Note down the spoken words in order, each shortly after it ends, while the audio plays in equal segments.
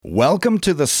Welcome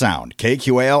to The Sound,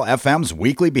 KQAL FM's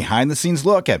weekly behind-the-scenes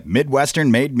look at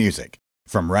Midwestern-made music.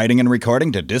 From writing and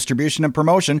recording to distribution and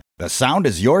promotion, The Sound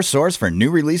is your source for new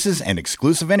releases and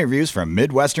exclusive interviews from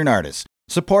Midwestern artists.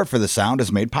 Support for The Sound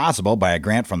is made possible by a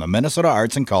grant from the Minnesota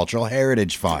Arts and Cultural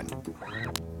Heritage Fund.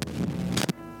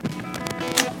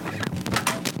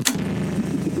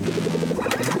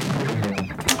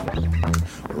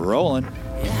 Rolling.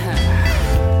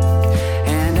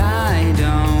 And I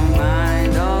don't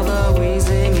mind all the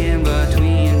wheezing in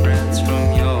between breaths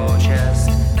from your chest.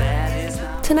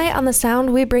 Tonight on The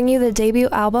Sound, we bring you the debut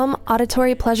album,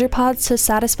 Auditory Pleasure Pods to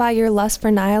Satisfy Your Lust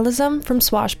for Nihilism from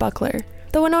Swashbuckler.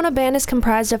 The Winona band is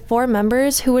comprised of 4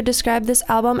 members who would describe this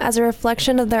album as a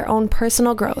reflection of their own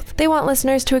personal growth. They want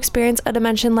listeners to experience a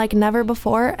dimension like never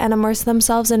before and immerse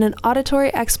themselves in an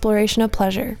auditory exploration of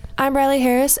pleasure. I'm Brylee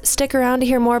Harris. Stick around to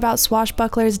hear more about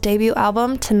Swashbuckler's debut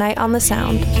album, Tonight on The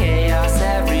Sound. Chaos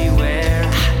everywhere,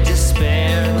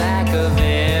 despair, lack of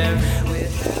air.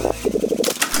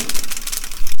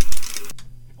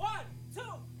 One,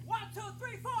 two,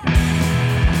 3, 4.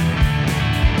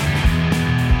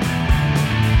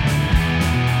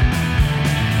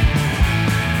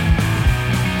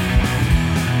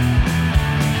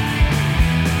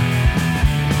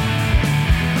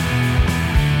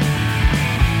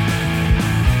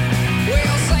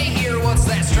 What's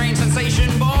that strange sensation,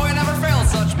 boy? Never felt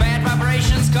such bad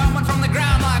vibrations coming from the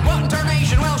ground like what in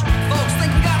tarnation? Well, folks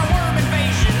think we got a worm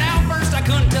invasion. Now first I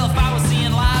couldn't tell if I was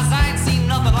seeing lies. I ain't seen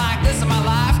nothing like this in my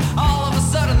life. All of a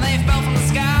sudden they fell from the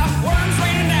sky. Worms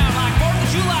raining down like 4th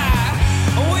of July.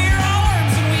 We're all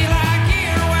worms and we like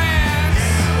earwax.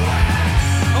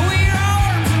 We're all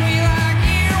worms and we like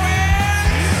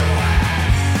earwax.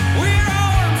 We're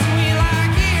all worms and we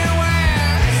like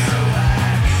earwax.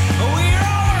 We're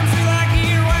all worms, we like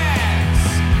earwax.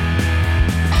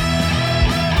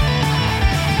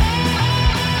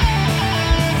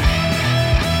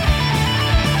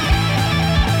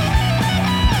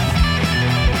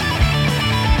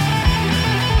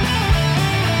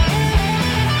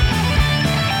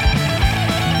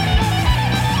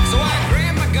 So I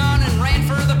grabbed my gun and ran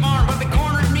for the barn, but they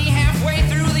cornered me halfway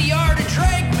through the yard and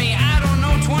dragged me, I don't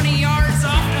know, 20 yards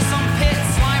off to some pit,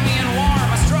 slimy and warm.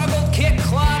 I struggled, kicked,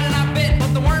 clawed, and I bit,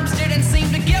 but the worms didn't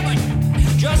seem to give it.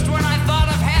 Just when I thought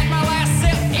I've had my last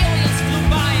sip, aliens flew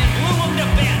by and blew them to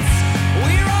bits.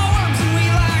 We're all worms and we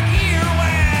like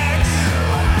earwax.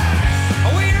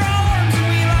 We're all worms and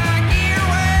we like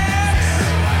earwax.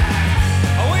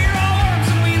 We're all worms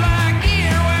and we like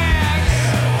earwax.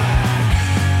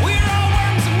 We're all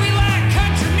worms and we like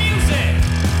country music.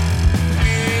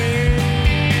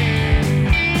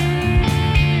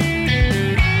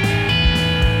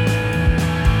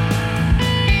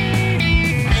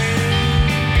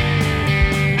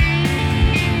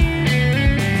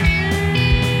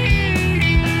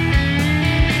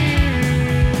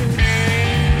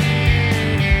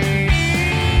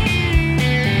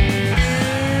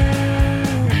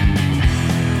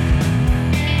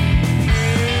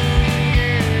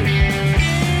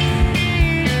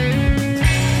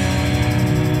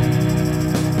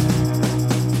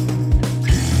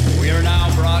 We are now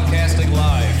broadcasting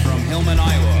live from Hillman,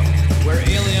 Iowa, where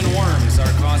alien worms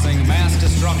are causing mass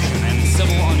destruction and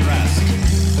civil unrest.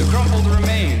 The crumpled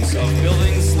remains of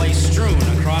buildings lay strewn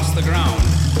across the ground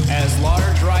as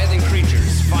large writhing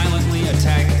creatures violently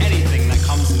attack anything that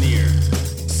comes near.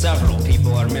 Several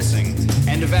people are missing,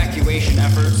 and evacuation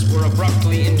efforts were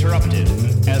abruptly interrupted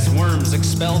as worms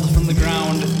expelled from the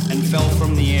ground and fell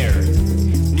from the air.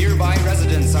 Nearby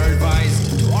residents are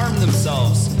advised to arm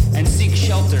themselves and seek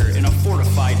shelter in a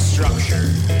fortified structure.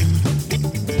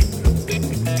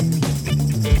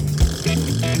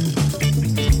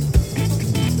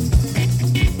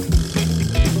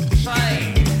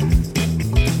 Say,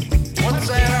 what's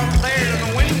that up there in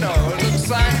the window? It looks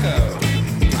like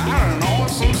I don't know,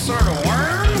 some sort of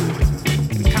worm?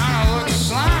 Kinda looks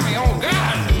slimy, oh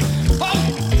God!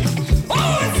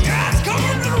 Oh, this guy's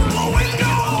coming through the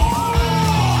window!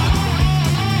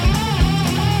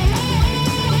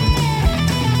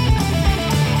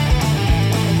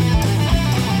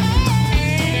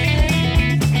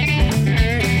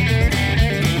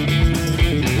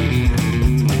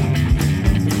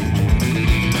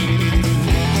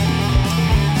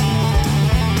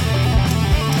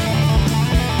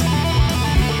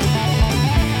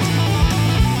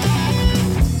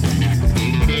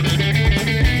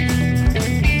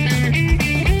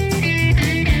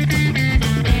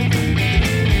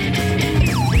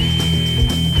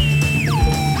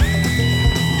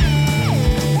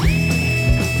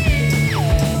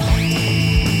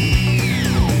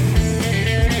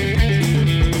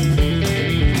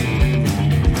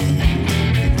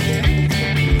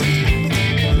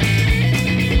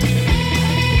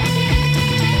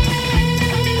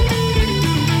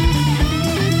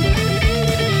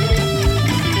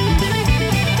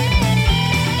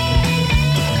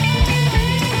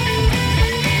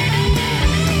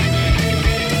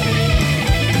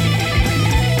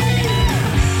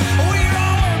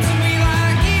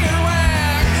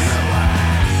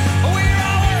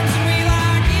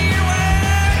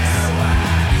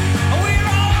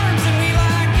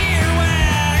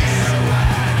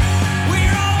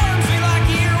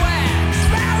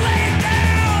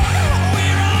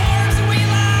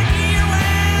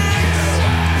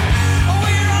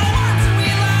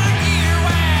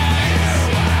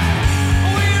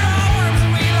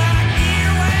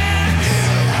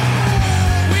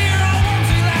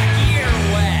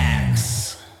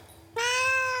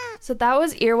 that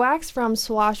was Earwax from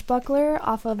Swashbuckler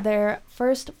off of their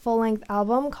first full-length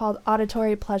album called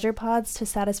Auditory Pleasure Pods to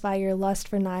Satisfy Your Lust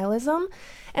for Nihilism.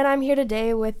 And I'm here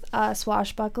today with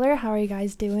Swashbuckler. How are you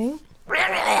guys doing?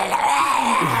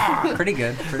 Pretty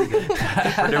good.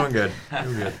 We're doing good.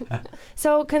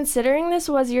 So considering this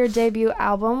was your debut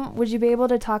album, would you be able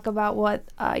to talk about what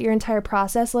your entire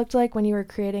process looked like when you were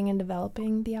creating and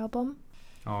developing the album?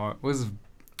 Oh, it was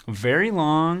very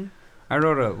long. I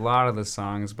wrote a lot of the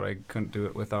songs, but I couldn't do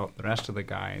it without the rest of the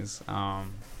guys.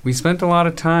 We spent a lot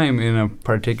of time in a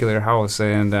particular house,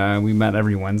 and we met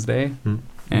every Wednesday,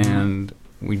 and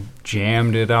we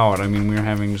jammed it out. I mean, we were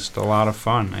having just a lot of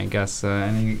fun. I guess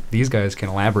these guys can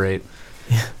elaborate.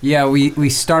 Yeah, we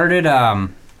started. The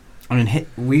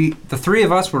three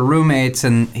of us were roommates,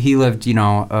 and he lived,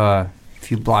 a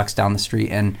few blocks down the street.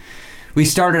 And we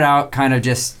started out kind of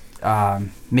just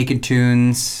making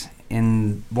tunes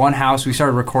in one house. We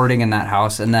started recording in that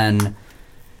house, and then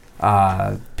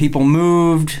people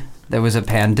moved. There was a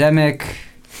pandemic.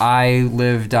 I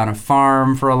lived on a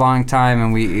farm for a long time,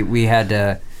 and we had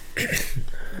to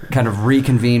kind of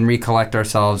reconvene, recollect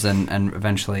ourselves, and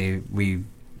eventually we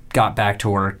got back to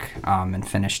work and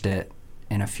finished it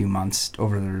in a few months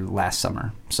over the last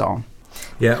summer. So,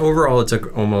 yeah, overall it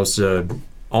took almost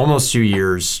 2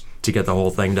 years to get the whole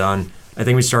thing done. I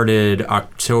think we started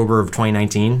October of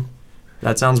 2019.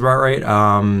 That sounds about right.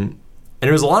 And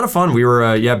it was a lot of fun. We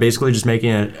were basically just making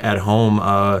it at home.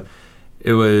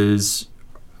 It was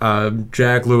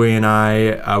Jack, Louie, and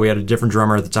I. We had a different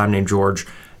drummer at the time named George,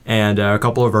 and a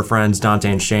couple of our friends,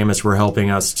 Dante and Seamus, were helping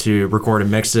us to record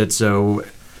and mix it. So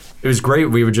it was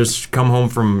great. We would just come home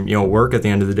from work at the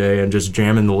end of the day and just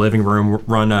jam in the living room,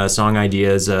 run song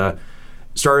ideas.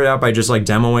 Started out by just like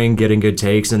demoing, getting good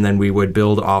takes, and then we would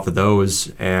build off of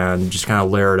those and just kind of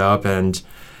layer it up and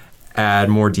add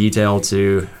more detail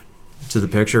to the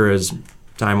picture as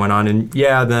time went on. And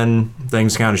then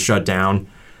things kind of shut down.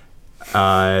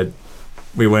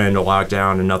 We went into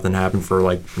lockdown and nothing happened for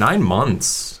like 9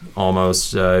 months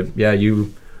almost.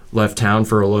 You left town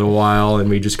for a little while, and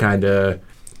we just kind of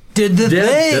did the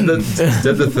thing.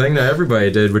 Did the thing that everybody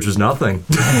did, which was nothing.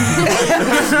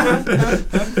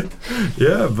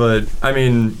 Yeah, but I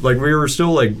mean, like, we were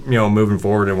still like moving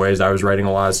forward in ways. I was writing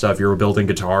a lot of stuff. You were building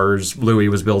guitars. Louie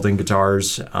was building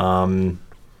guitars. And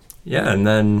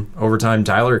then over time,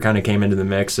 Tyler kind of came into the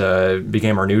mix,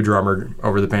 became our new drummer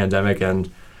over the pandemic, and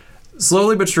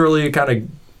slowly but surely it kind of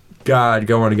got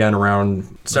going again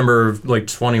around December of like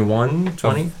 21,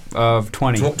 20? Of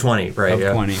 20. 20, right,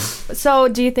 of 20. So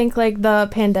do you think like the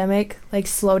pandemic like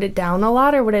slowed it down a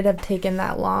lot, or would it have taken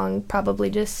that long? Probably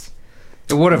just...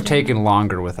 It would have taken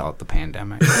longer without the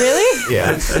pandemic. Really?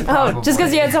 Yeah. Oh, just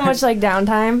because you had so much like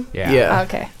downtime? Yeah.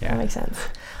 Okay, Yeah. that makes sense.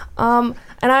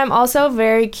 And I'm also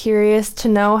very curious to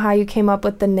know how you came up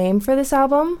with the name for this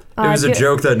album. It was a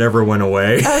joke that never went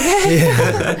away.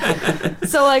 Okay.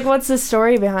 So, like, what's the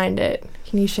story behind it?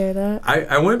 Can you share that?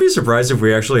 I wouldn't be surprised if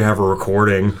we actually have a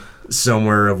recording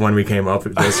somewhere of when we came up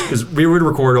with this, because we would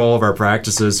record all of our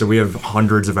practices, so we have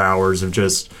hundreds of hours of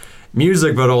just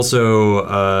music, but also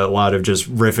a lot of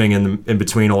just riffing in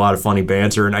between, a lot of funny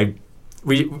banter, and I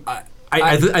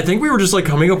think we were just like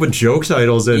coming up with joke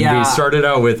titles, and we started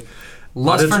out with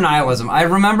Lust for Nihilism. I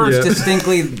remember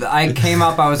distinctly, I came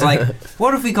up, I was like,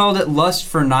 what if we called it Lust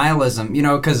for Nihilism?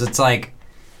 Because it's like,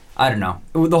 I don't know.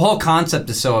 The whole concept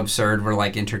is so absurd. We're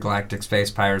like intergalactic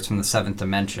space pirates from the 7th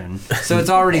dimension. So it's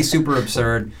already super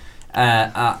absurd,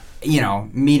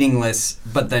 meaningless,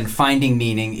 but then finding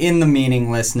meaning in the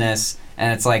meaninglessness.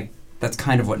 And it's like, that's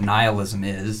kind of what nihilism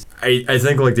is. I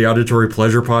think like the auditory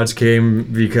pleasure pods came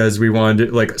because we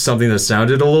wanted like something that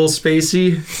sounded a little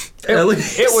spacey.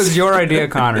 It was your idea,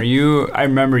 Connor. I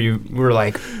remember you were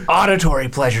like, auditory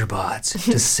pleasure pods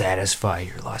to satisfy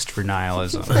your lust for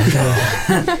nihilism.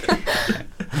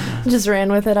 Just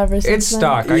ran with it ever since. It's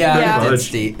stuck.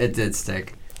 It did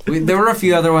stick. There were a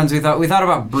few other ones we thought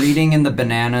about breeding in the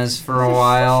bananas for a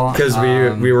while because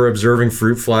we were observing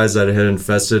fruit flies that had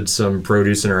infested some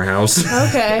produce in our house.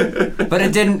 Okay, but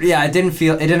it didn't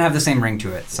have the same ring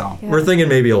to it. So we're thinking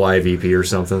maybe a live EP or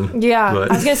something. Yeah,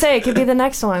 but. I was gonna say it could be the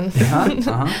next one.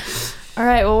 All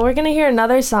right, well, we're gonna hear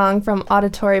another song from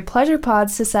Auditory Pleasure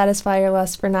Pods to satisfy your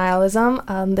lust for nihilism.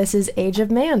 This is "Age of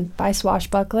Man" by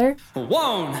Swashbuckler.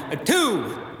 1, 2,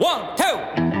 1, 2.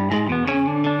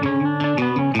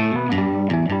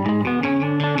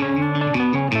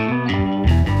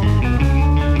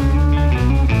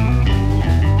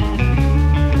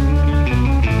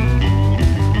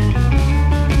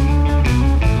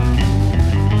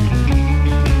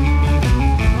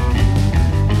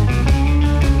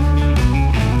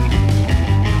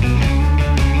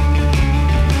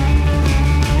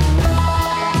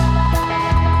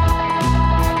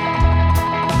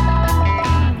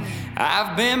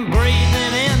 been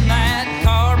breathing in that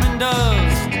carbon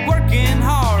dust, working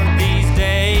hard these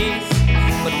days,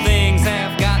 but things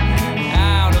have gotten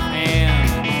out of hand.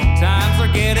 Times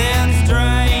are getting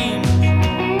strange.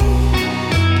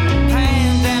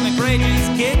 Pandemic rages,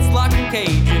 kids locked in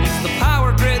cages, the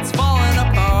power grid's falling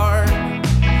apart.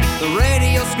 The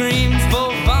radio screams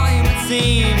full volume, it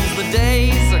seems the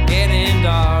days are getting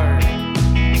dark.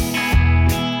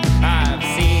 I've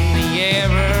seen the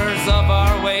errors of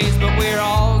our ways, but we're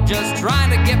all just trying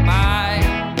to get by,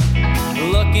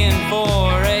 looking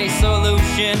for a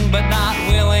solution but not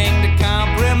willing to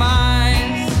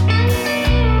compromise.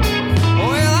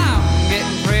 Well, I'm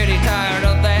getting pretty tired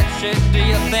of that shit. Do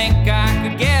you think I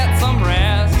could get some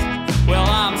rest? Well,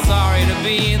 I'm sorry to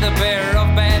be the bearer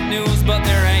of bad news, but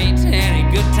there ain't any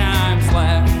good times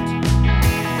left.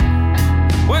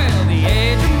 Well, the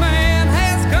age of man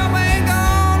has come and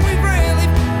gone. We've really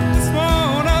this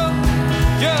one up.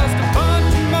 Just a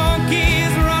bunch of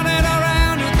monkeys running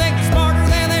around who think they're smarter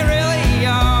than they really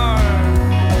are.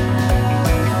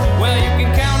 Well, you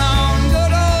can count on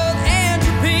good old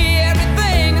entropy.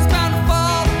 Everything is bound to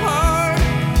fall apart.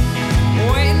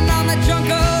 Waiting on that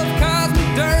chunk of cosmic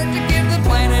dirt to give the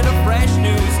planet a fresh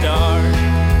new start.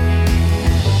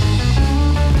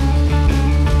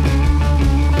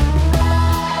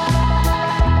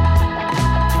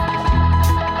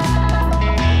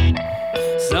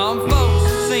 Some folks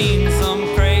have seen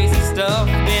some crazy stuff,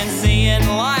 been seeing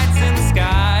lights in the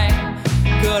sky.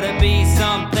 Could it be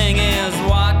something is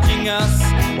watching us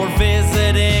or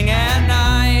visiting at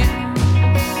night?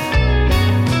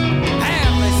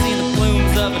 Have they seen the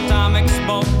plumes of atomic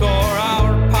smoke or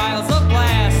our piles of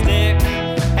plastic?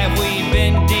 Have we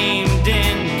been deemed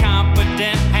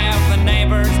incompetent? Have the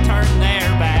neighbors turned their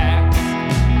backs?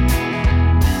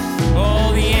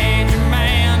 Oh, the age of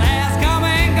man has come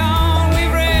and gone.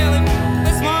 We've really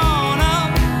this one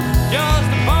up.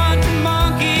 Just a bunch of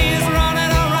monkeys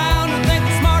running around who think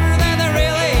they're smarter than they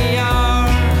really are.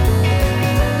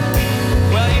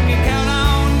 Well, you can count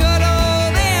on good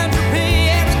old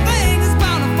entropy. Everything is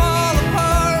bound to fall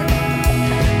apart.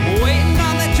 Waiting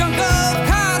on that chunk of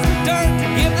cosmic dirt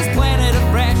to give this planet a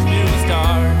fresh new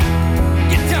start.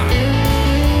 Guitar.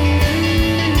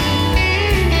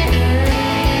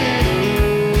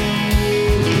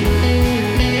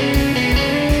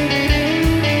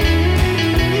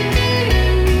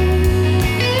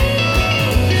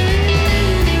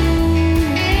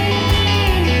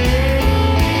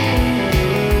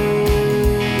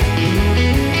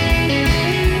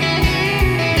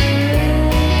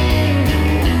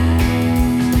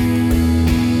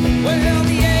 Well,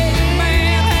 the age of man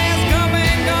has come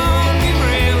and gone. We've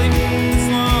really this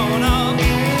one up.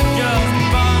 Just a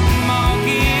bunch of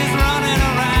monkeys running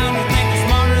around who think they're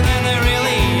smarter than they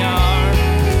really are.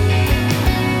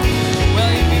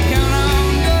 Well, you can count on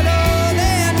good old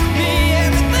entropy.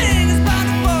 Everything is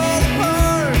bound to fall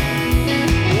apart.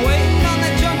 Waiting on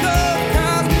that chunk of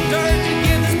cosmic dirt to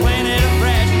give this planet a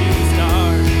fresh new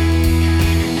start.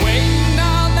 Waiting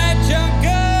on that chunk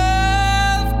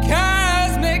of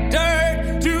cosmic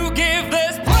dirt to give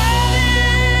this planet,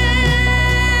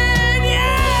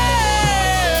 yeah,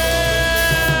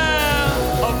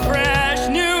 a fresh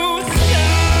new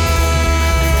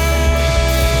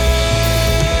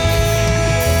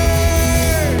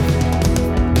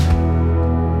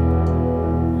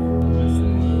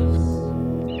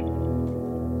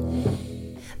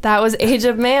That was Age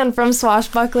of Man from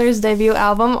Swashbuckler's debut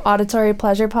album, Auditory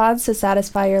Pleasure Pods to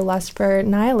Satisfy Your Lust for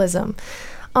Nihilism.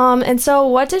 And so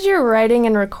what did your writing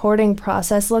and recording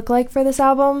process look like for this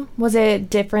album? Was it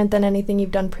different than anything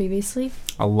you've done previously?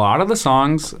 A lot of the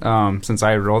songs, since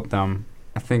I wrote them,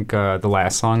 I think the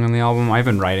last song on the album, I've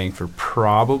been writing for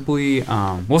probably,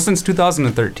 since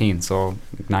 2013, so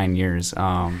 9 years.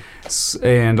 And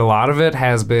a lot of it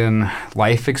has been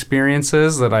life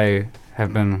experiences that I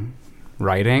have been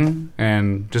writing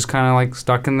and just kind of like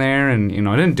stuck in there, and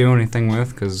I didn't do anything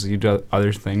with, because you do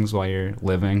other things while you're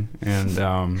living,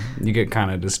 and you get kind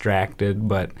of distracted,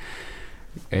 but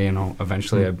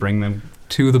eventually I bring them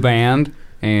to the band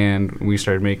and we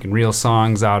started making real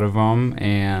songs out of them.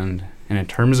 And in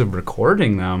terms of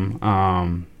recording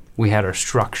them, we had our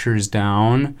structures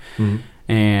down,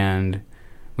 and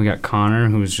we got Connor,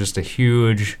 who's just a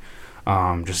huge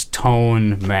just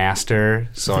tone master.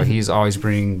 So he's always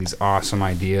bringing these awesome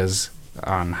ideas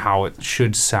on how it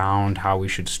should sound, how we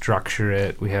should structure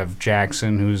it. We have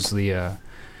Jackson, who's the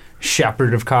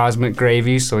shepherd of Cosmic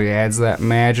Gravy, so he adds that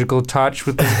magical touch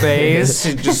with his bass,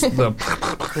 just the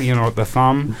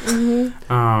thumb.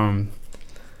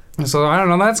 So I don't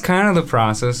know. That's kind of the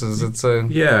process. For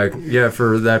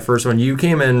that first one, you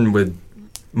came in with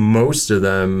most of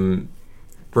them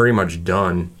pretty much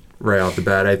done right off the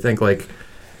bat. I think like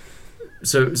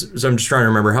so I'm just trying to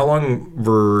remember, how long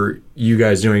were you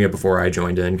guys doing it before I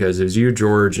joined in? Because it was you,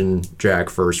 George, and Jack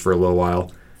first for a little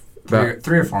while. About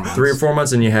 3 or 4 months. 3 or 4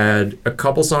 months, and you had a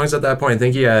couple songs at that point. I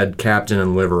think you had Captain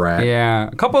and Liver Rat. Yeah,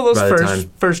 a couple of those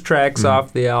first tracks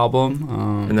off the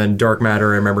album. And then Dark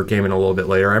Matter, I remember, came in a little bit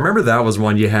later. I remember that was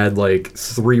one you had like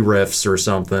 3 riffs or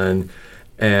something,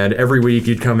 and every week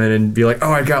you'd come in and be like,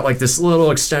 oh, I got like this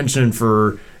little extension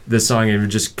for this song, and it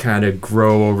would just kind of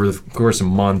grow over the course of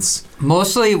months.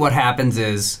 Mostly what happens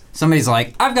is somebody's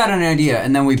like, I've got an idea,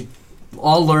 and then we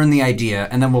all learn the idea,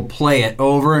 and then we'll play it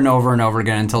over and over and over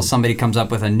again until somebody comes up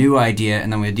with a new idea,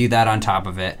 and then we do that on top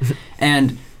of it.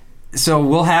 And so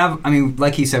we'll have, I mean,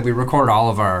 like he said, we record all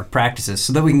of our practices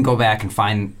so that we can go back and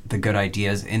find the good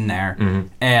ideas in there. Mm-hmm.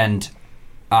 And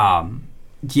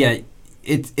yeah,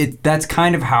 that's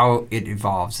kind of how it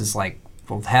evolves. Is like,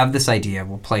 we'll have this idea,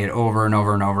 we'll play it over and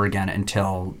over and over again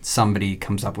until somebody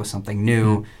comes up with something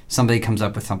new, somebody comes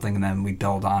up with something, and then we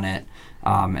build on it.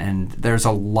 And there's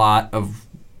a lot of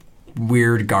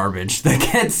weird garbage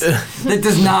that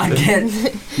does not get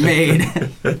made.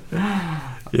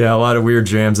 Yeah, a lot of weird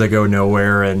jams that go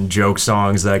nowhere and joke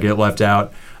songs that get left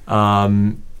out.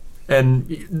 And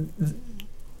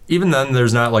even then,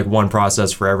 there's not like one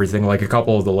process for everything. Like a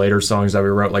couple of the later songs that we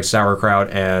wrote, like Sauerkraut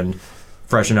and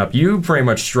Freshen Up, you pretty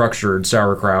much structured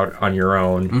Sauerkraut on your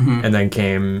own, and then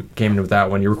came in with that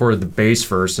one. You recorded the bass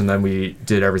first, and then we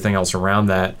did everything else around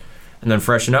that. And then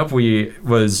Freshen Up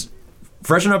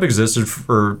existed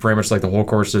for pretty much like the whole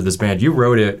course of this band. You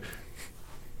wrote it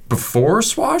before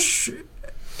Swash,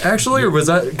 actually, or was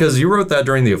that because you wrote that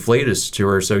during the Afflatus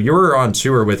tour? So you were on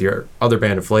tour with your other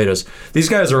band, Afflatus. These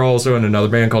guys are also in another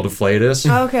band called Afflatus.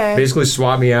 Okay. Basically,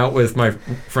 swap me out with my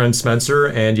friend Spencer,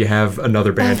 and you have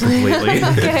another band completely.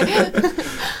 Okay.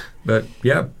 But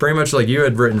yeah, pretty much like you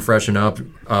had written Freshen Up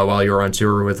while you were on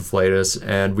tour with Afflatus,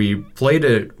 and we played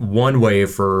it one way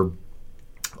for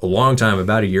a long time,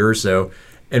 about a year or so,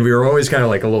 and we were always kind of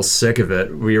like a little sick of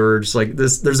it. We were just like,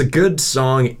 there's a good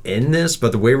song in this,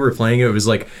 but the way we were playing it was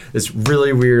like this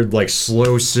really weird like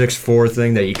slow 6/4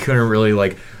 thing that you couldn't really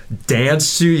like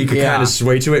dance to. You could kind of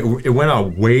sway to it. It went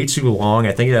on way too long.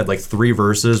 I think it had like 3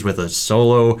 verses with a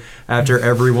solo after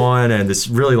everyone and this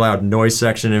really loud noise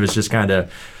section. It was just kind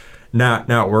of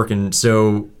not working.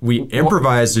 So we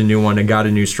improvised a new one and got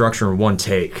a new structure in one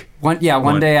take. One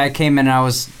day I came in and I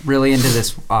was really into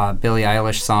this Billie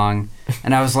Eilish song,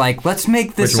 and I was like, let's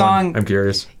make this song. I'm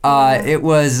curious. It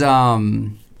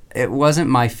wasn't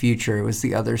My Future. It was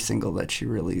the other single that she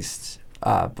released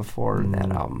before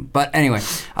that album. But anyway,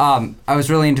 I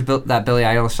was really into that Billie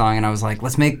Eilish song, and I was like,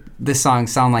 let's make this song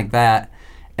sound like that.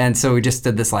 And so we just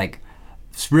did this like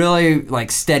really like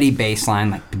steady bass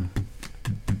line, like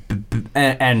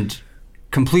and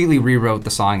completely rewrote the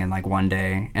song in like one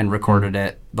day and recorded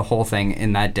it, the whole thing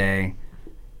in that day.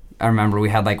 I remember we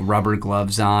had like rubber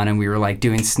gloves on and we were like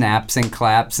doing snaps and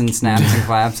claps and snaps and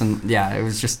claps, and yeah, it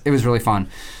was really fun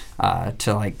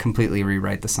to like completely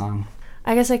rewrite the song.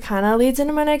 I guess it kind of leads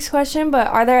into my next question, but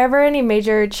are there ever any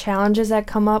major challenges that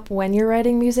come up when you're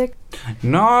writing music?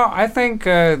 No, I think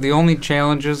the only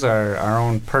challenges are our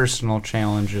own personal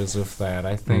challenges with that.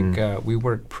 I think we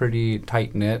work pretty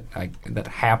tight-knit. That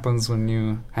happens when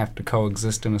you have to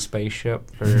coexist in a spaceship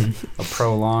for a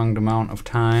prolonged amount of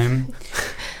time.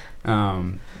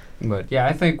 But yeah,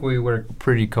 I think we work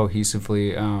pretty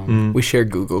cohesively. We share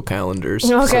Google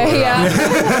calendars. Okay, so. Yeah.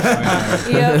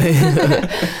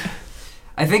 Yep.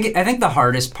 I think the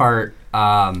hardest part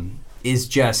is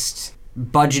just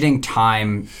budgeting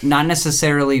time, not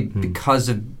necessarily because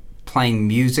of playing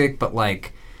music, but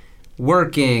like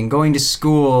working, going to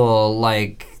school,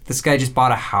 like this guy just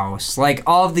bought a house, like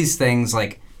all of these things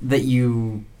like that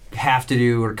you have to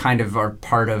do or kind of are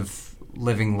part of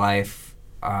living life,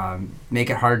 make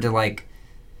it hard to like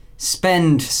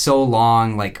spend so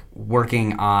long like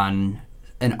working on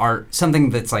something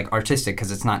that's like artistic,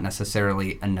 because it's not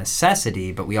necessarily a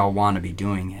necessity, but we all want to be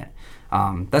doing it.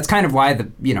 That's kind of why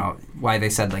why they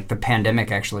said like the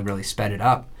pandemic actually really sped it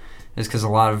up, is because a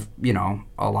lot of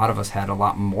us had a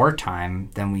lot more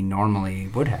time than we normally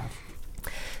would have.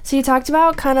 So you talked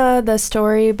about kind of the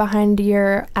story behind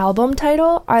your album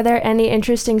title. Are there any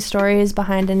interesting stories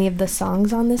behind any of the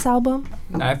songs on this album?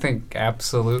 I think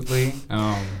absolutely.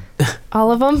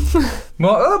 All of them?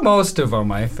 Well, most of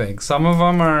them, I think. Some of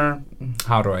them are,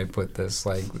 how do I put this?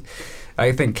 Like,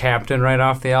 I think Captain right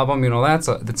off the album, that's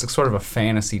a sort of a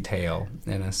fantasy tale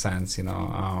in a sense,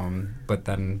 But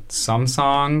then some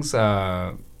songs,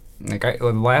 the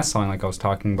last song, like I was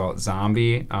talking about,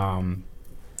 Zombie,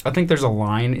 I think there's a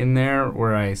line in there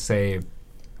where I say,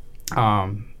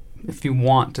 if you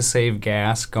want to save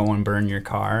gas, go and burn your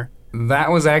car.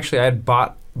 That was actually, I had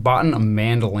bought a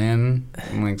mandolin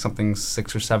like something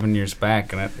 6 or 7 years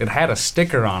back, and it had a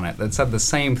sticker on it that said the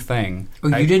same thing. Oh,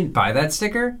 you didn't buy that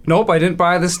sticker? Nope, I didn't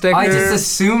buy the sticker. I just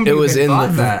assumed It you was had in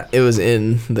bought that. It was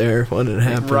in there when it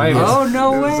happened. Right. Yeah. Oh,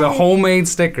 no It was way. a homemade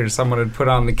sticker someone had put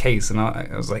on the case, and I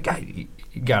was like,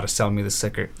 you got to sell me the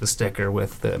sticker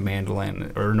with the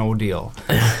mandolin, or no deal.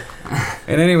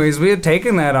 And anyways, we had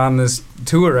taken that on this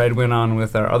tour I'd went on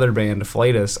with our other band,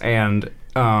 Deflatus, and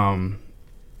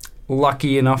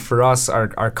lucky enough for us,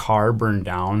 our car burned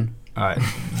down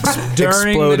during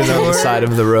Exploded the on the tour. side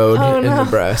of the road in no.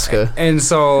 Nebraska. And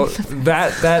so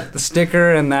that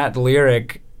sticker and that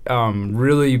lyric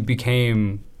really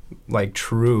became like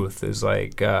truth. Is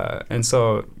like, and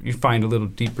so you find a little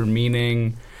deeper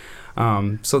meaning.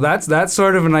 So that's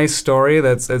sort of a nice story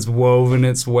that's woven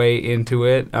its way into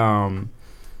it.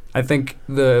 I think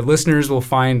the listeners will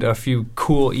find a few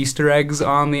cool Easter eggs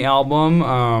on the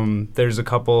album. There's a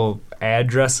couple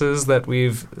addresses that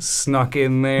we've snuck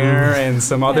in there and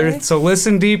some other. So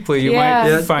listen deeply. You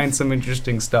might find some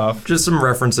interesting stuff. Just some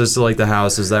references to like the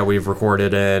houses that we've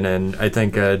recorded in, and I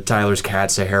think Tyler's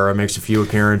cat Sahara makes a few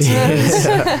appearances.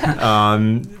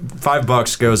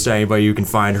 $5 goes to anybody who can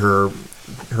find her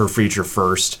feature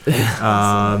first. We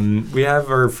have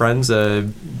our friends,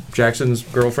 Jackson's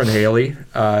girlfriend Haley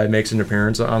makes an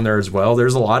appearance on there as well.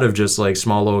 There's a lot of just like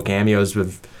small little cameos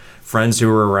with friends who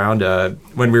were around.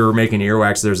 When we were making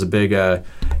Earwax, there's a big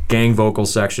gang vocal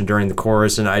section during the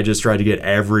chorus, and I just tried to get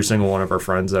every single one of our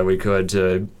friends that we could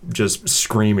to just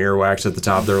scream Earwax at the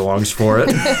top of their lungs for it,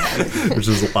 which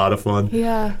was a lot of fun.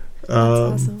 Yeah, that's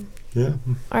awesome. Yeah.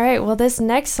 All right, well, this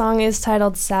next song is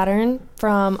titled Saturn,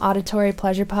 from Auditory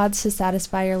Pleasure Pods to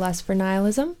Satisfy Your Lust for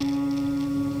Nihilism.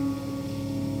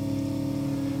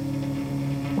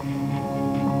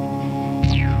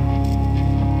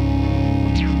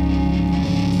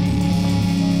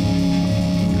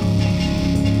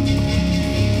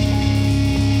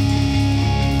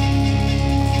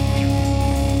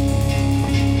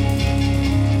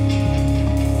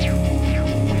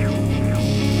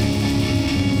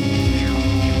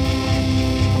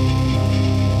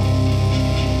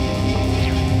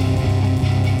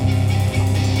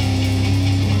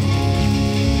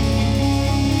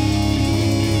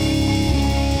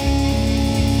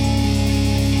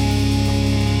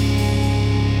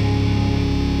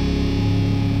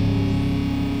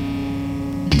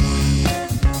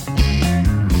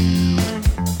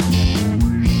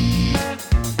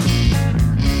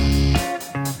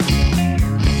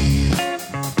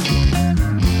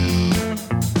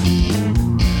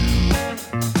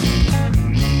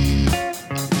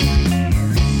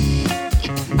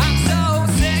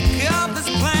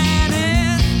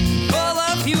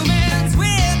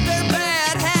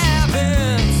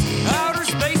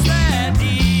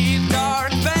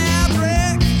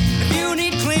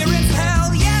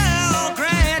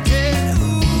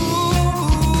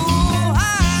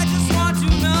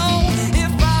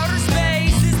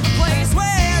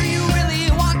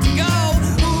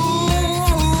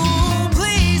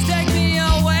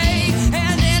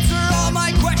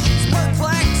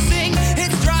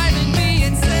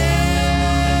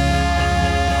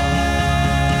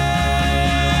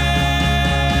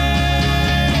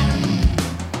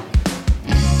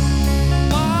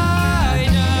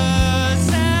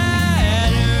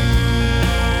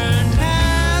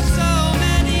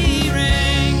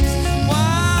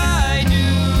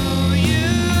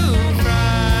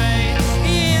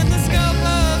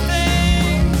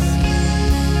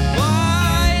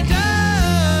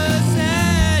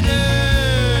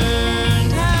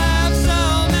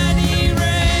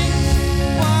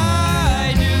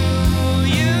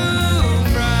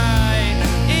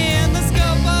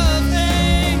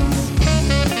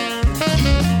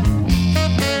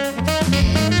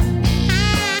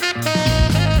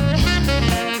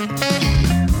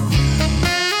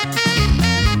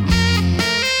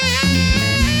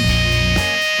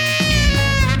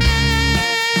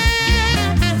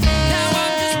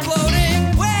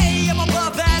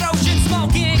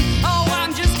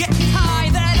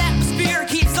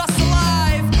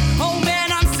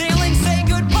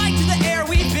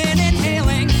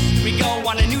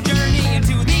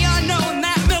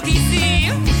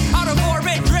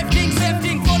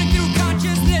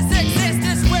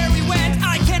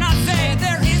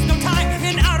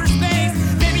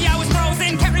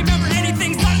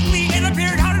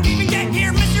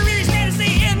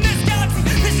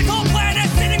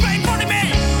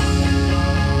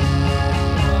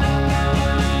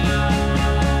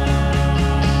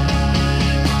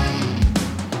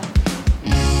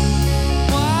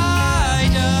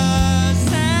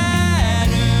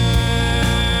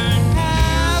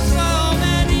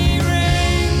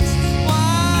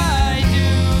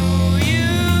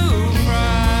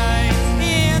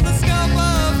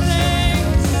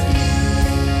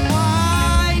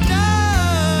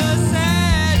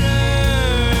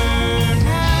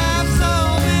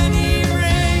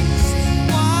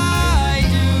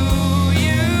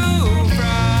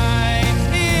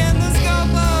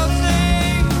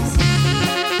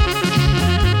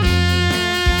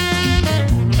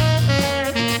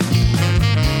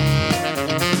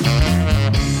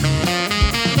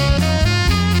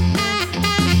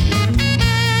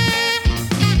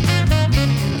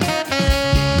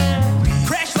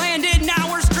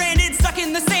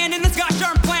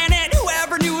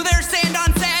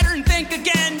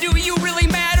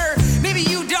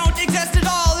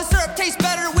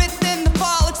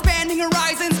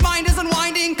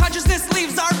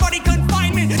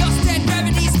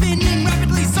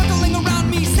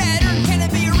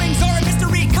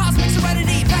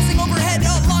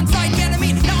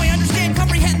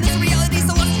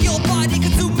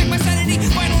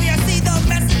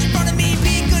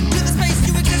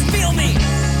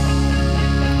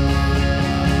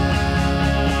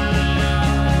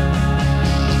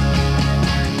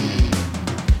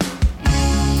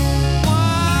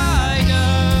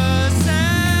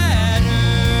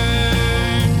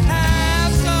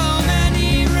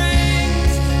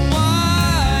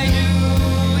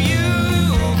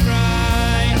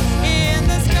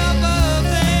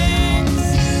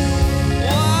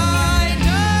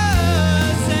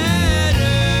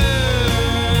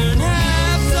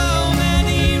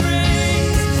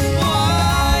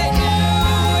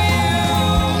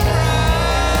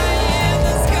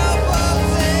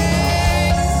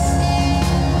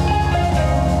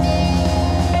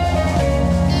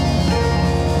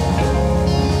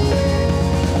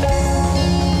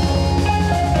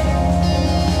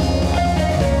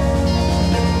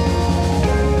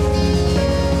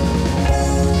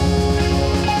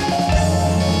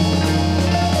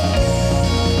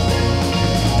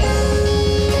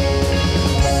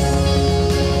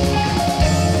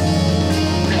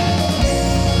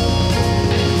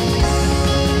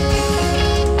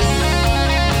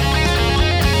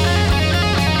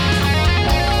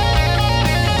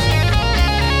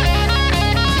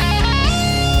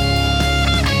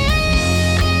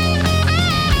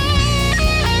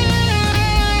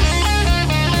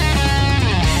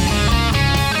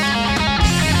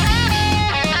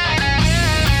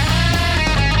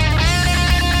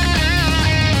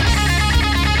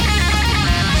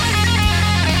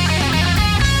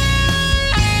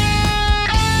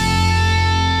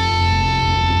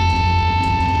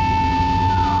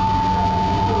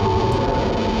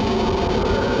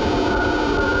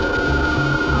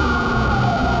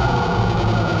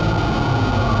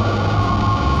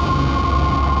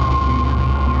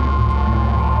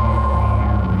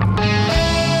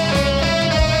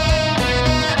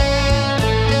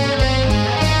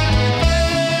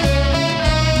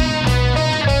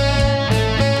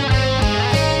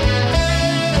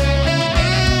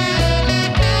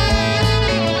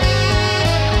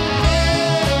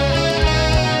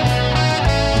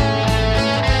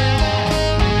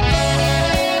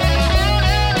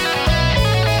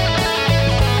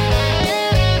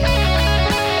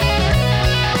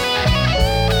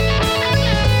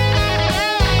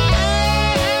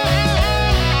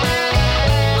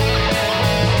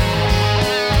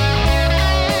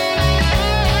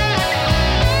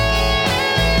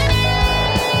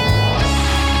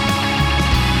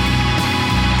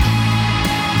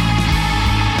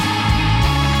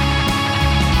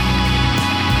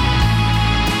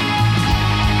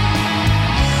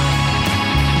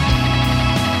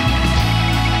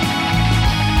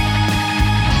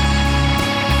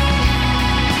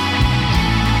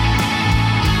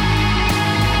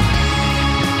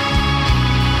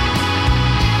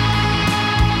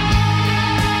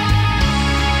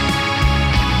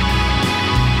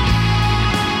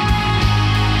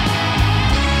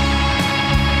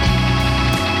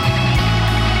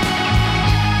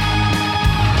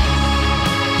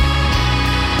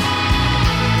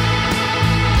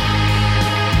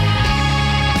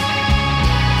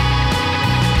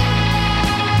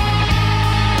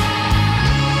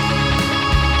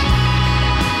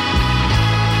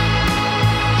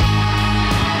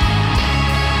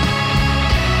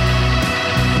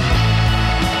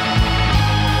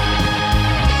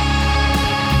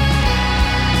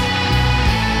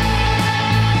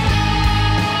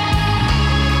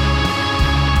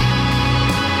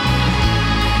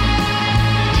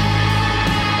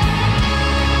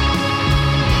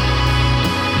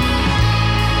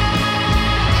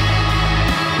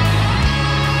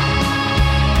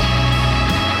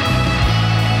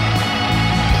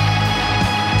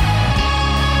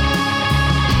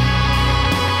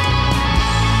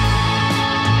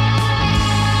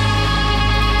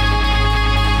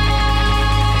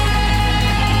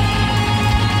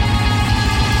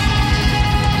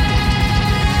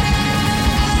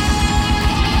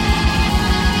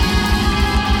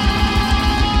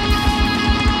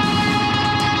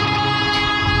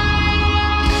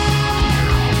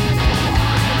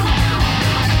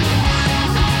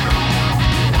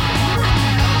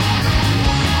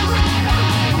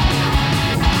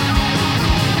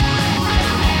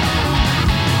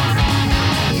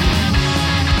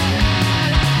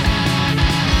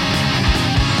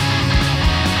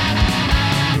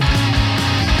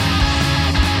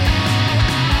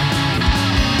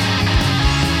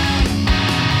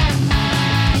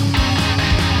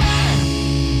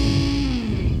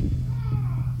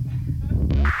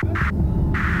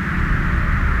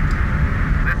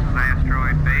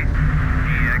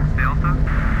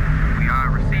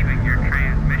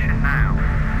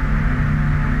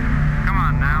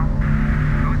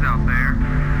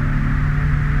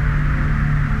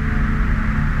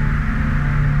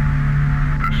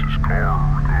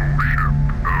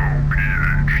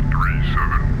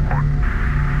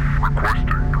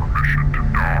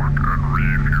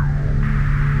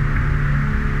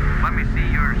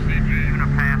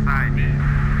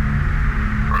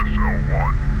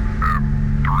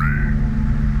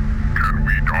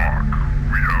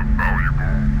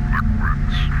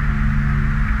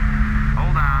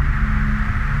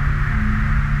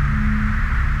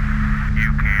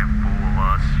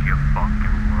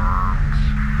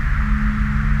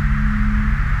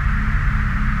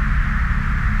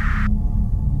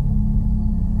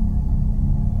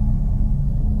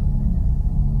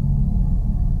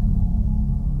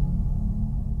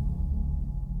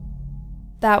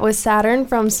 That was Saturn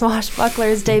from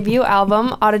Swashbuckler's debut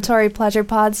album, Auditory Pleasure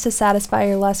Pods to Satisfy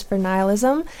Your Lust for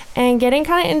Nihilism. And getting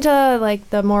kind of into like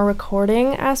the more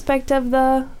recording aspect of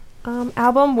the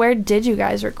album, where did you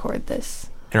guys record this?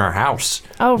 In our house.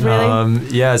 Oh, really?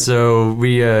 Yeah, so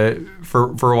we,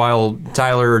 for a while,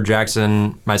 Tyler,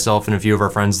 Jackson, myself, and a few of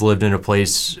our friends lived in a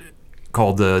place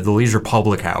called the Leisure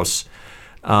Public House.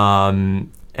 And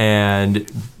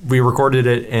we recorded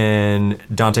it in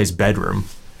Dante's bedroom,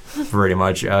 pretty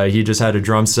much. He just had a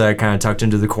drum set kind of tucked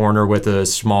into the corner with a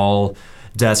small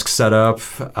desk set up,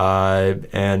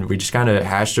 and we just kind of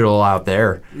hashed it all out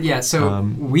there. Yeah, so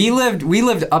we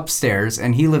lived upstairs,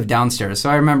 and he lived downstairs. So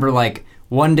I remember, like,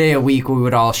 one day a week, we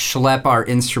would all schlep our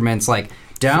instruments, like,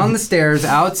 down the stairs,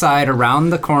 outside, around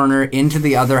the corner, into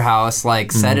the other house,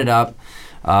 like, set it up,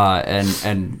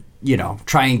 and you know,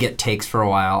 try and get takes for a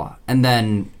while. And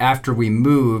then after we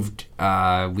moved,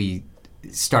 we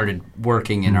started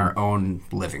working in our own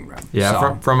living room. Yeah,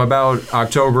 so. from about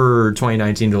October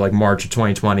 2019 to like March of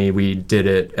 2020, we did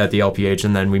it at the LPH,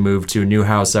 and then we moved to a new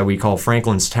house that we call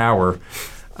Franklin's Tower.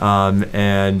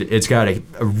 And it's got a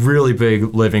really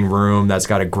big living room that's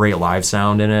got a great live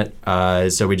sound in it.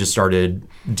 So we just started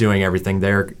doing everything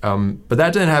there. But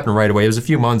that didn't happen right away. It was a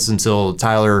few months until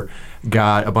Tyler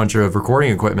got a bunch of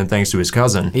recording equipment thanks to his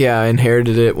cousin. Yeah, I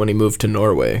inherited it when he moved to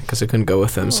Norway because I couldn't go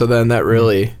with him. So then that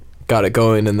really got it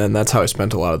going, and then that's how I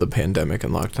spent a lot of the pandemic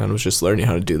and lockdown, was just learning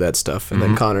how to do that stuff. And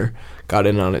then Connor got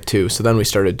in on it too. So then we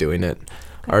started doing it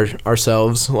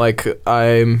ourselves. Like,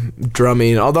 I'm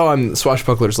drumming, although I'm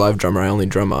Swashbuckler's live drummer, I only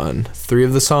drum on 3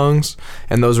 of the songs,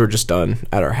 and those were just done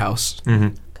at our house,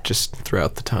 just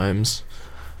throughout the times.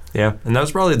 Yeah, and that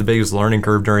was probably the biggest learning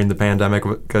curve during the pandemic,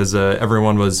 because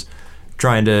everyone was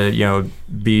trying to, you know,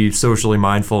 be socially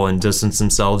mindful and distance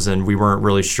themselves, and we weren't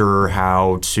really sure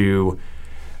how to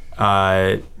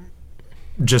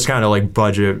just kind of like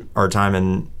budget our time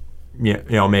and, you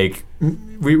know, make.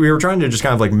 We were trying to just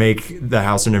kind of like make the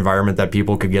house an environment that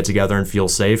people could get together and feel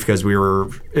safe, because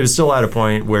it was still at a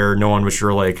point where no one was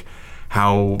sure like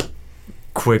how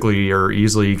quickly or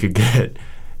easily you could get,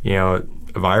 you know,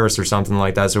 a virus or something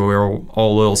like that. So we were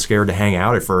all a little scared to hang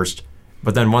out at first.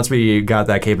 But then once we got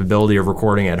that capability of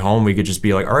recording at home, we could just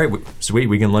be like, all right, sweet,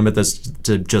 we can limit this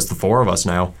to just the 4 of us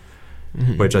now.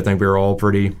 Which I think we were all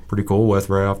pretty cool with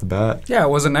right off the bat. Yeah, it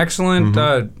was an excellent,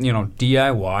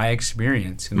 DIY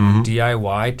experience. You know,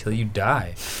 DIY till you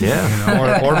die. Yeah, you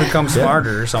know, or become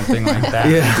smarter or something like that.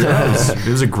 Yeah, it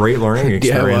was a great learning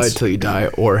experience. DIY till you die,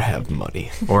 or have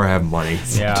money.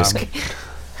 Yeah. Just kidding.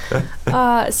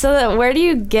 So then where do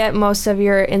you get most of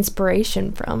your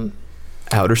inspiration from?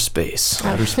 Outer space.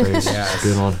 Outer space. Yeah,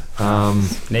 good one.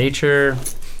 Nature.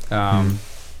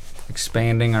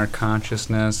 Expanding our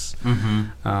consciousness, and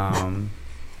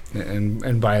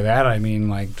by that I mean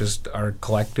like just our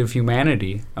collective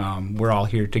humanity. We're all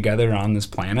here together on this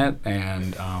planet,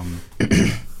 and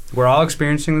we're all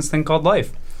experiencing this thing called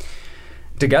life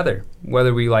together,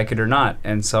 whether we like it or not.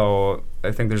 And so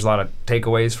I think there's a lot of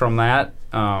takeaways from that.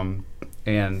 And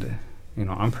you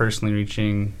know, I'm personally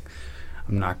reaching.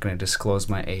 I'm not going to disclose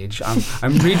my age.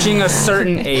 I'm reaching a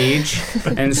certain age,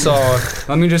 and so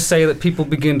let me just say that people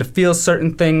begin to feel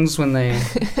certain things when they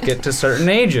get to certain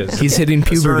ages. He's hitting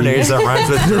puberty. A certain age that rhymes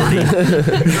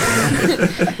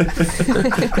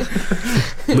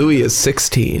with dirty. Louis is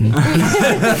 16.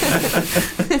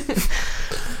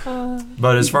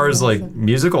 But as far as like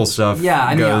musical stuff, yeah,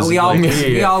 I mean, goes, we all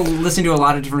like, listen to a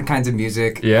lot of different kinds of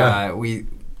music. Yeah, we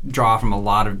draw from a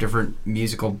lot of different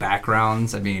musical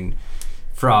backgrounds. I mean,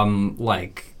 from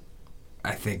like,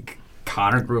 I think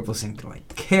Connor grew up listening to like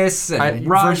Kiss and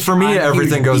Rush. For me,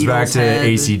 everything goes back to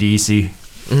AC/DC.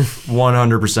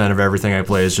 100% of everything I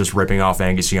play is just ripping off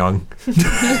Angus Young.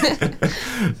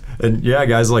 And yeah,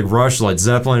 guys like Rush, Led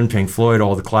Zeppelin, Pink Floyd,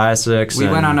 all the classics. We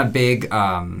went on a big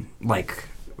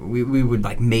we would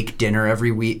like make dinner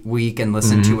every week and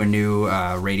listen to a new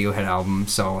Radiohead album.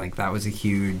 So like that was a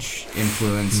huge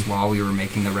influence while we were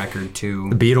making the record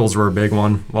too. The Beatles were a big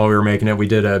one while we were making it. We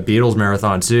did a Beatles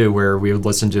marathon too, where we would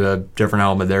listen to a different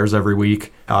album of theirs every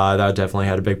week. That definitely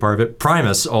had a big part of it.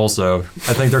 Primus also.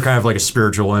 I think they're kind of like a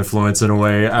spiritual influence in a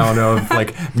way. I don't know if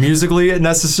like musically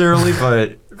necessarily,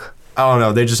 but I don't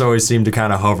know. They just always seem to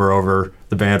kind of hover over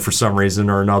the band for some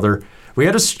reason or another. We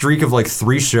had a streak of like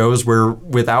 3 shows where,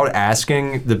 without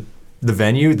asking the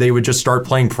venue, they would just start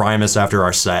playing Primus after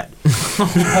our set.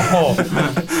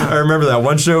 I remember that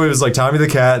one show. It was like Tommy the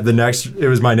Cat. The next, it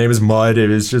was My Name Is Mud. It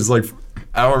was just like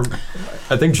I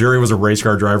think Jerry was a race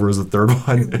car driver. Was the third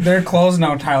one. They're closed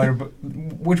now, Tyler. But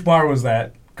which bar was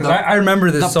that? Because I remember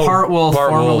this. The Part Wolf,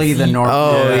 formerly the North.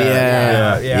 Oh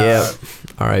yeah.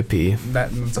 R.I.P.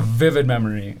 That's a vivid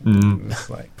memory. It's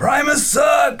like Primus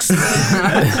sucks.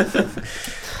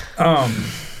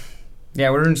 Yeah,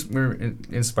 we're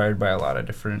inspired by a lot of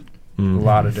different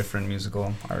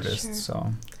musical artists. Sure.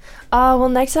 So. Well,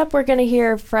 next up, we're going to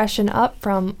hear Freshen Up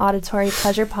from Auditory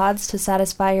Pleasure Pods to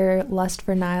satisfy your lust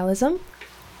for nihilism.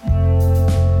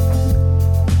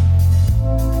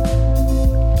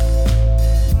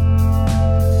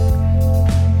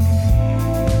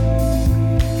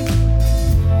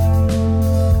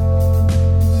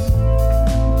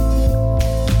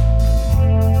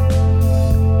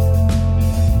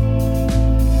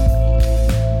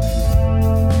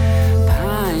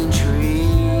 Pine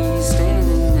trees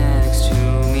standing next to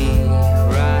me,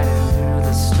 riding through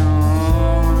the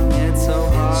storm. It's so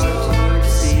hard to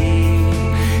see.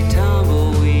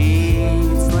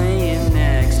 Tumbleweeds laying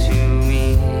next to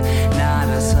me, not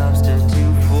a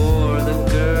substitute for the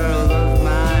girl of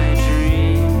my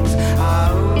dreams.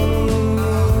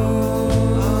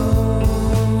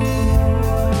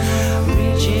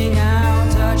 Reaching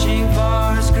out, touching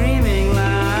far, screaming loud.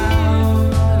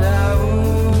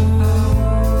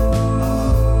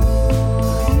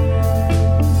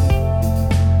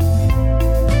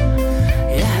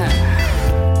 Yeah,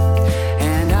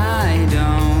 and I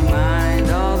don't mind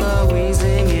all the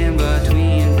wheezing in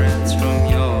between breaths from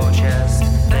your chest.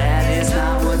 That is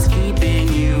not what's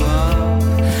keeping you up,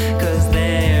 'cause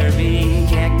there be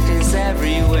cactus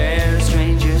everywhere,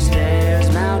 stranger stairs,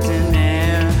 mountain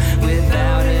air.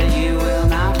 Without it you will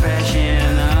not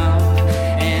freshen up,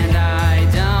 and I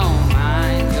don't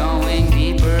mind going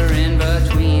deeper in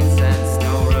between sets,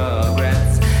 no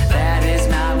regrets. That is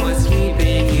not what's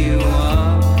keeping you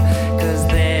up, 'cause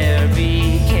there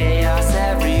be chaos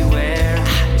everywhere,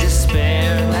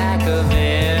 despair, lack of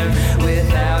air.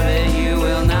 Without it you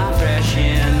will not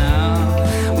freshen up,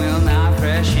 will not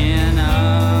freshen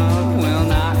up, will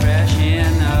not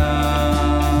freshen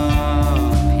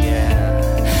up. Yeah,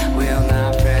 will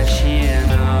not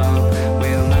freshen up,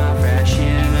 will not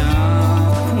freshen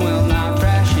up, will not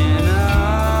freshen up.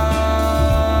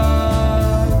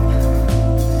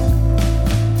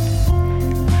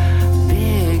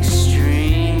 Big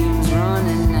streams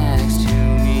running next to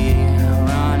me,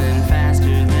 running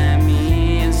faster than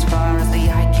me as far as the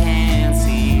eye can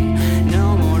see.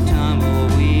 No more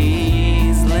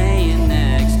tumbleweeds laying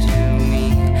next to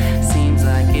me. Seems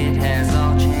like it has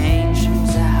all changed.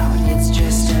 Turns out it's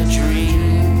just a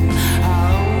dream.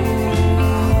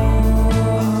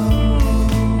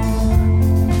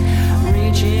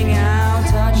 Reaching out,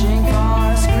 touching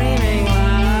far, screaming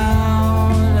loud.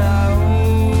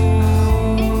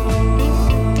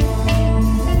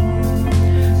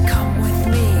 Come with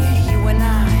me, you and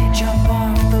I jump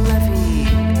off the levee.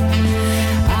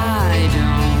 I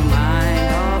don't mind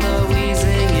all the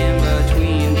wheezing in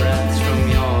between breaths from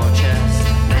your chest.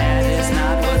 That is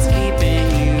not what's keeping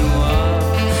you up,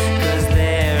 'cause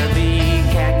there be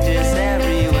cactus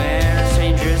everywhere,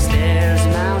 stranger stairs,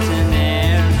 mountain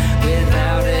air.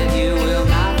 Without it you will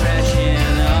not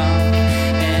freshen up,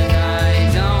 and I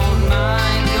don't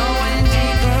mind going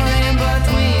deeper in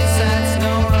between sets,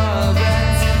 no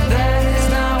regrets. That is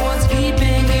not what's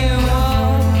keeping you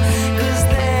up, 'cause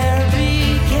there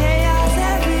be chaos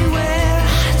everywhere,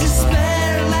 despair,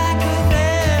 lack of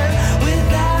air.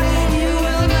 Without it you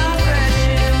will not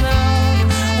freshen up,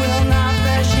 will not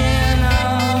freshen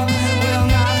up, will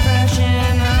not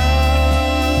freshen up.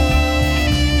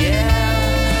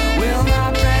 Yeah, will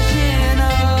not freshen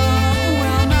up,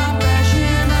 will not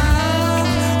freshen up,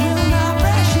 will not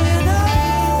freshen up.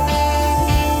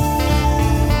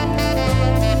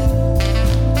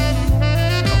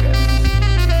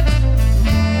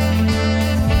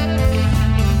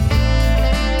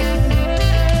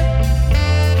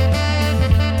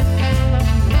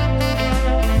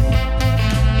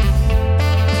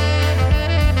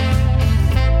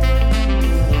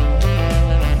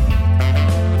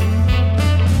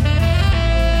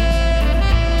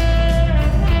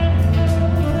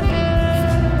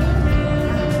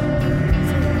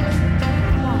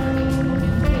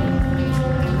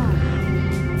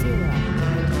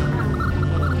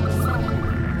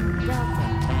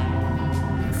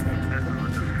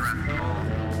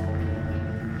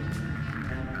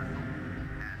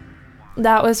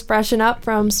 That was Freshen Up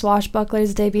from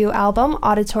Swashbuckler's debut album,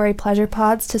 Auditory Pleasure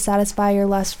Pods to satisfy your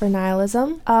lust for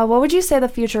nihilism. What would you say the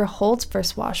future holds for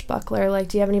Swashbuckler? Like,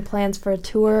 do you have any plans for a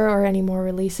tour or any more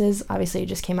releases? Obviously, you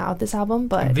just came out with this album,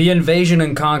 but... The invasion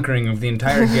and conquering of the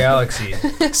entire galaxy.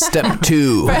 Step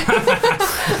 2.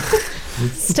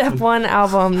 Step one,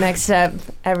 album. Next step,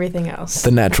 everything else.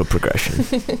 The natural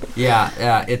progression. Yeah.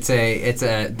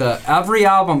 Every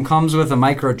album comes with a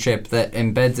microchip that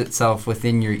embeds itself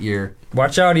within your ear.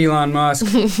 Watch out, Elon Musk.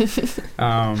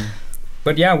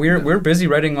 But yeah, we're busy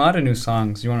writing a lot of new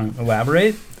songs. You want to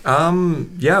elaborate?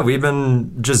 Yeah, we've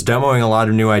been just demoing a lot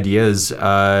of new ideas.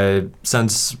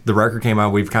 Since the record came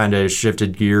out, we've kind of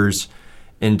shifted gears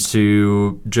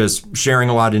into just sharing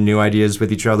a lot of new ideas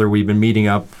with each other. We've been meeting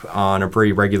up on a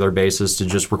pretty regular basis to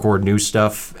just record new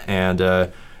stuff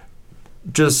and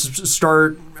just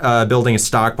start building a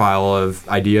stockpile of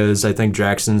ideas. I think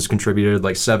Jackson's contributed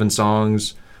like 7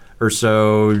 songs or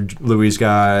so. Louis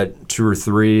got 2 or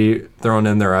 3 thrown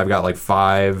in there. I've got like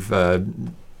 5.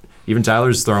 Even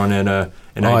Tyler's thrown in an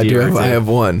idea. I have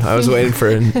 1. I was waiting for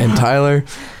and Tyler.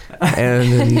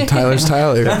 And then Tyler's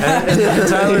Tyler. and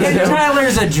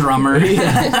Tyler's a drummer.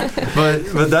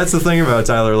 But that's the thing about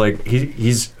Tyler. Like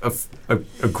he's a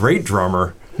great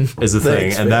drummer is the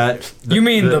thing, and that you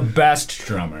mean the best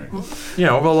drummer.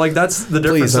 Well, like that's the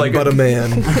difference. Please, I'm like but a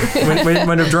man.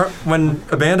 when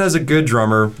a band has a good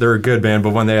drummer, they're a good band.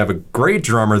 But when they have a great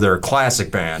drummer, they're a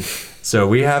classic band. So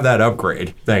we have that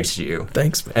upgrade thanks to you.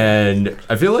 Thanks, man. And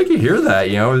I feel like you hear that,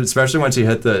 especially once you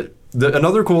hit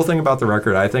another cool thing about the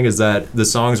record, I think, is that the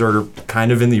songs are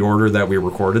kind of in the order that we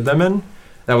recorded them in.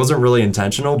 That wasn't really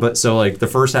intentional, but so like the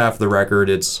first half of the record,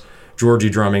 it's Georgie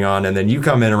drumming on, and then you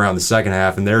come in around the second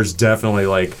half, and there's definitely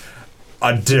like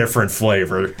a different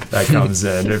flavor that comes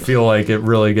in. I feel like it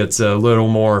really gets a little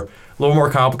more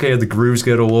complicated. The grooves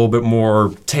get a little bit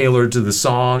more tailored to the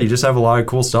song. You just have a lot of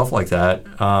cool stuff like that.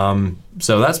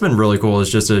 So that's been really cool.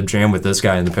 It's just to jam with this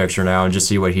guy in the picture now and just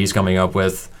see what he's coming up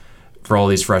with for all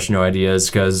these fresh new ideas,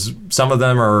 because some of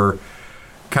them are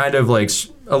kind of like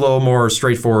a little more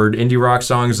straightforward indie rock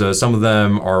songs. Some of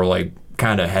them are like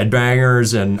kind of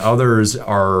headbangers, and others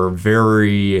are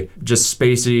very just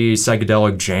spacey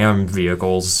psychedelic jam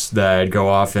vehicles that go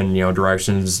off in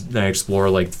directions and explore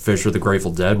like Fish or the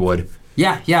Grateful Dead would.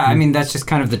 Yeah. I mean, that's just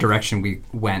kind of the direction we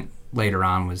went later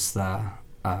on, was the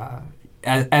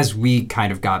as we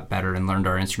kind of got better and learned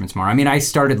our instruments more. I mean, I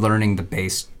started learning the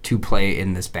bass to play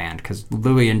in this band because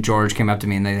Louis and George came up to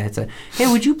me and they had said,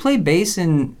 "Hey, would you play bass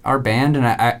in our band?" And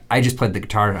I just played the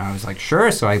guitar, and I was like,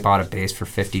 "Sure." So I bought a bass for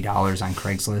 $50 on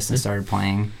Craigslist and started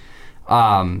playing.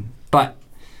 But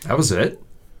that was it.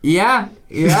 Yeah.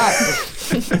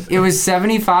 It was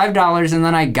 $75, and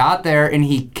then I got there and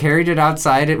he carried it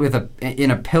outside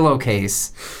in a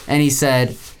pillowcase, and he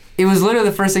said, it was literally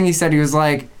the first thing he said. He was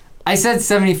like, "I said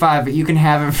 75, but you can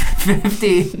have it for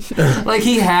 50. Like,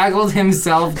 he haggled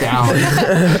himself down.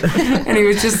 And he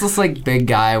was just this, like, big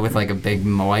guy with, like, a big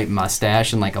white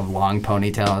mustache and, like, a long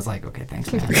ponytail. I was like, okay,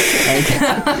 thanks, man.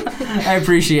 I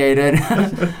appreciate it.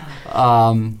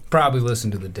 Probably listen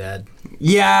to the Dead.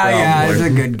 Yeah, it's a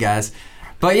good guess.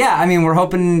 But, yeah, I mean, we're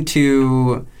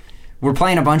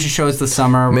playing a bunch of shows this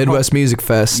summer. Midwest Music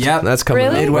Fest. Yep. That's coming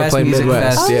Really? up. Midwest We're playing Music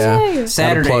Midwest, Fest. yeah. Nice.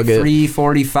 Saturday, Gotta plug it.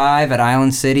 3:45 at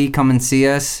Island City. Come and see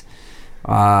us.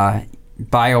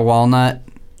 Buy a walnut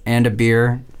and a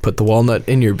beer. Put the walnut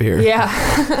in your beer. Yeah.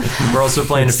 We're also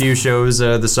playing a few shows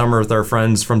this summer with our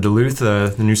friends from Duluth,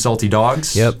 the new Salty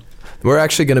Dogs. Yep. We're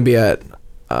actually going to be at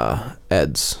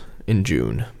Ed's in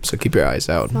June, so keep your eyes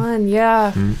out. Fun,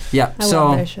 yeah. Yeah, I so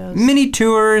love their shows. mini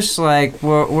tours, like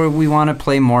we want to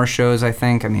play more shows, I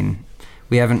think. I mean,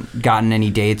 we haven't gotten any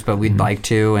dates, but we'd like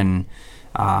to, and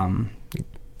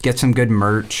get some good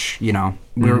merch,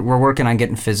 We're working on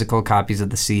getting physical copies of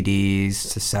the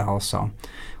CDs to sell, so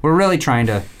we're really trying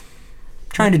to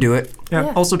do it.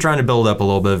 Yeah, also trying to build up a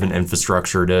little bit of an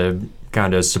infrastructure to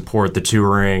kind of support the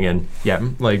touring, and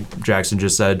like Jackson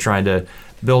just said, trying to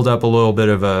build up a little bit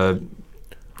of a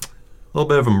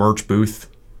merch booth.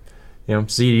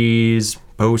 CDs,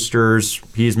 posters.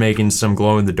 He's making some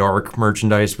glow in the dark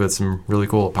merchandise with some really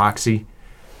cool epoxy.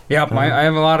 Yep, I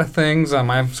have a lot of things. I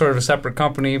have sort of a separate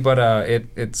company, but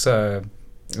it's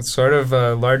sort of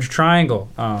a large triangle,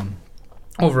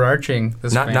 overarching.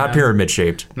 This Not pyramid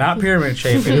shaped. Not pyramid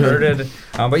shaped, inverted.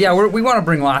 But yeah, we want to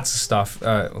bring lots of stuff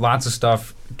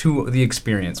to the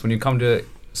experience. When you come to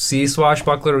see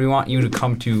Swashbuckler, we want you to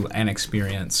come to an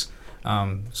experience,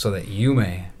 so that you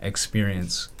may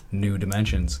experience new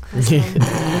dimensions.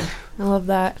 I love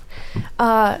that.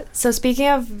 So speaking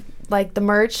of like the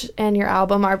merch and your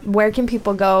album, where can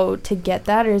people go to get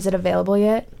that, or is it available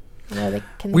yet?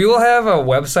 We will have a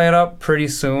website up pretty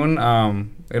soon.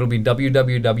 It'll be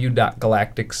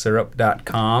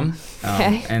www.galacticsyrup.com.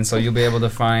 Okay. And so you'll be able to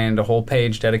find a whole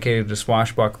page dedicated to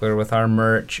Swashbuckler with our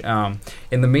merch. In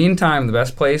the meantime, the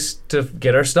best place to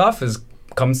get our stuff is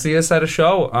come see us at a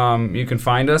show. You can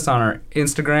find us on our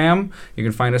Instagram. You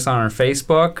can find us on our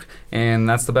Facebook. And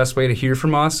that's the best way to hear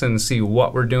from us and see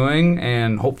what we're doing.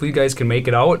 And hopefully you guys can make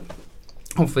it out.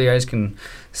 Hopefully you guys can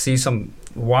see some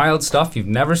wild stuff you've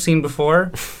never seen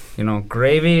before. You know,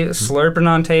 gravy slurping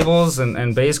on tables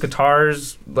and bass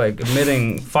guitars like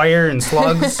emitting fire and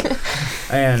slugs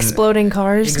and Exploding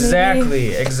cars.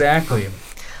 Maybe? Exactly.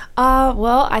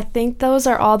 Well, I think those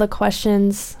are all the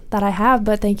questions that I have,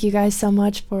 but thank you guys so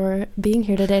much for being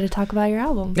here today to talk about your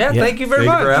album. Yeah, thank you very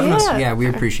Thank much. you for having us. Yeah, we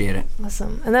appreciate it.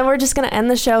 Awesome. And then we're just going to end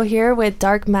the show here with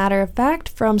Dark Matter of Fact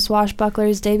from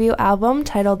Swashbuckler's debut album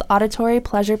titled Auditory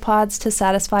Pleasure Pods to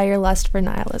Satisfy Your Lust for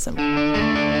Nihilism.